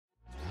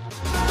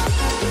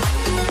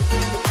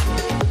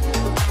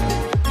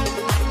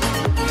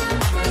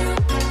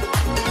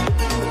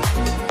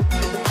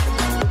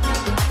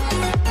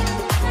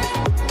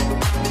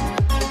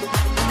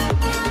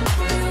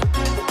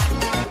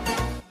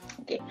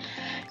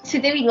So,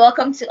 David,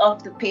 welcome to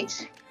Off the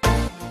Pitch.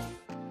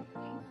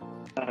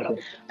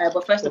 Okay.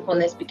 But first of all,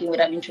 let's begin with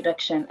an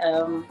introduction.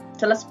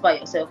 Tell us about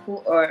yourself.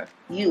 Who are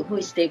you? Who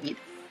is David?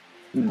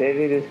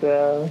 David is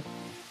a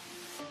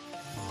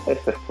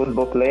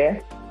football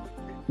player,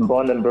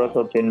 born and brought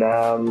up in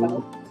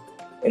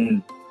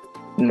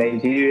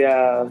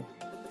Nigeria,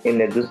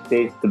 in Edo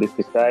State to be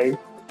precise.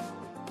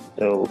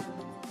 So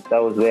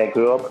that was where I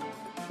grew up.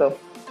 So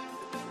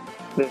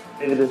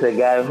David is a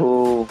guy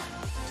who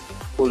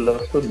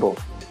loves football.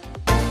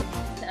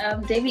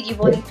 David,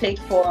 you've only played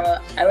for,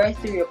 I read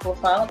through your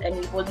profile, and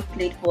you've only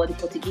played for the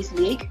Portuguese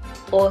League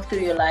all through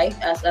your life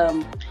as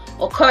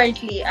or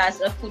currently as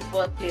a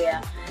football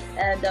player.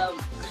 And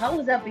how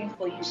has that been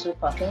for you so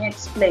far? Can you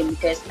explain?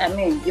 Because I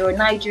mean, you're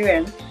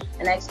Nigerian,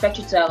 and I expect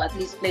you to have at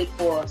least played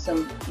for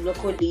some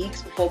local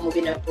leagues before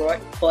moving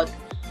abroad. But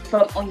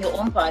from on your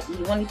own part,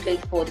 you've only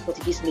played for the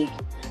Portuguese League,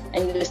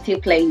 and you're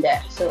still playing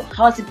there. So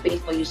how has it been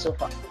for you so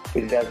far?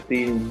 It has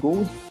been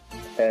good,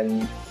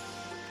 and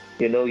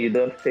you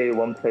don't stay in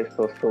one place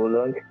for so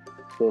long.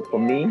 So for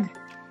me,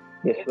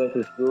 the experience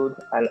is good,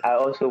 and I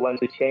also want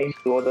to change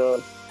to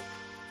other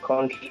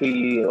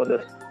country,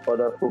 other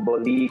football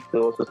leagues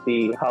to also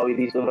see how it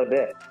is over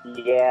there.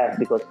 Yeah,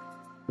 because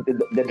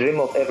the dream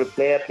of every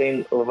player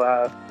playing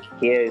over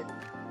here is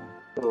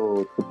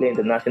to play in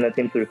the national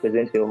team, to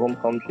represent your home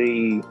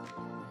country,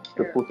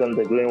 to put on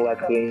the green, white,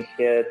 green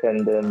shirt,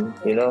 and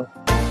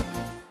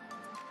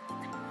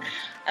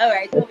All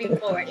right, moving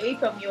forward, away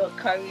from your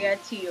career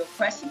to your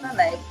personal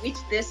life, which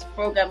this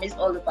program is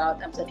all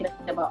about. I'm talking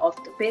about off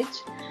the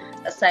pitch,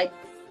 aside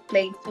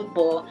playing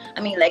football.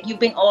 I mean, like, you've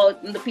been all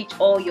on the pitch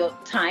all your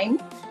time.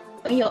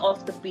 When you're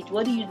off the pitch,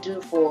 what do you do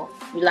for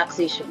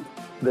relaxation?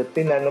 The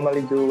thing I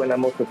normally do when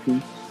I'm off the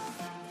pitch,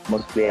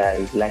 mostly I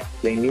like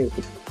playing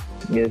music.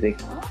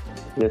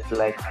 Just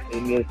like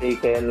playing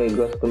music and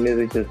gospel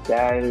music, just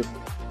dance,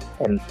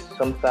 and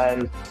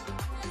sometimes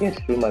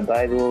through my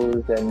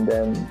Bibles and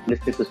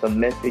listen to some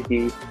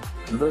messages.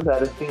 Those are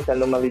the things I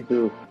normally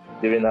do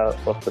during our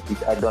off the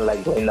pitch. I don't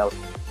like going out,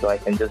 so I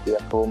can just be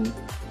at home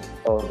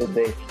all the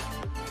day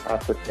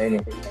after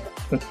training.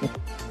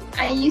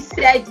 And you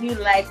said you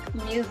like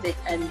music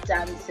and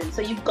dancing,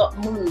 so you've got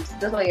moves.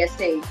 That's what you're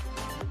saying.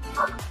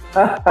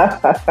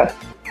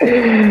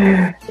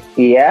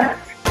 Yeah.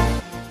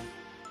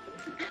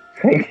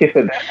 Thank you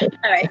for that.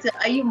 All right. So,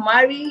 are you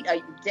married? Are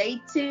you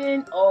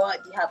dating, or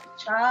do you have a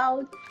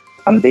child?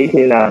 I'm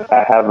dating. I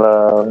have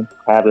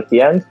a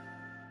fiance.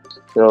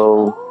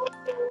 So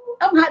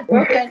I'm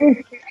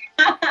heartbroken.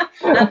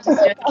 I'm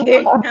just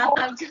joking.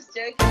 I'm just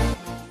joking.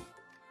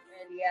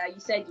 Earlier, you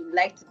said you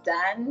like to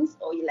dance,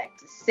 or you like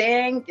to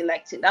sing.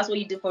 That's what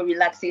you do for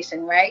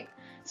relaxation, right?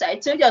 So I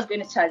told you I was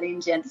going to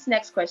challenge you. And this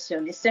next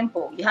question is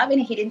simple. You have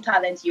any hidden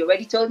talents? You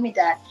already told me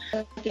that.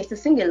 Okay, so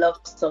sing a love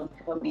song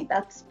for me.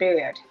 That's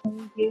period.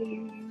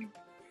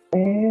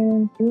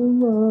 And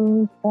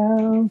tomorrow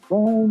found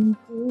one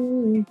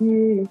to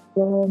give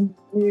from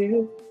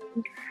you.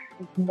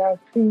 It's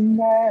nothing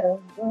that I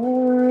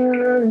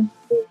want.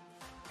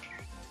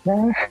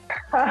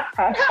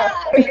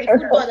 Maybe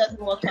football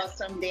doesn't work out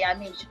someday. I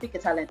mean, you should pick a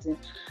talent. You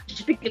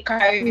should pick a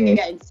career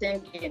in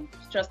singing.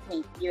 Trust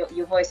me,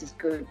 your voice is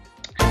good.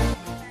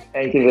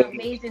 Thank you. It's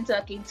amazing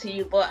talking to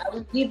you, but I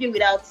will leave you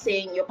without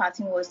saying your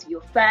parting words to your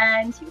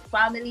fans, your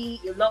family,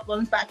 your loved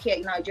ones back here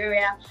in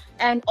Nigeria,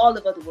 and all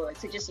over the world.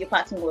 So just your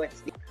parting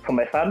words. For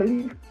my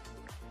family,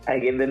 I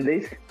give them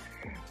this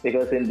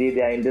because indeed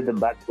they are indeed the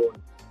backbone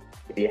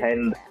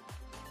behind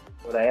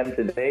what I am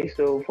today.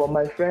 So for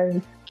my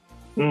friends,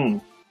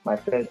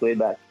 way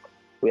back,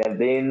 we have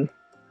been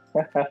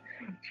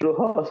through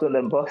hustle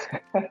and bust.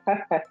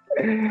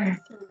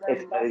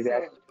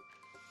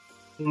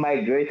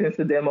 My greetings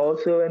to them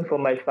also, and for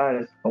my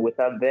fans. And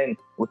without them,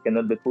 we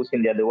cannot be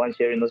pushing. They're the ones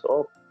cheering us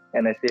up.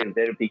 And I say a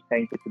very big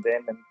thank you to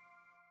them. And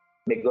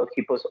may God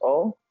keep us all.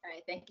 All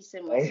right, thank you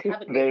so much. Thank you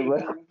Have a very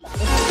great much.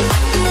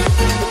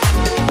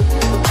 evening.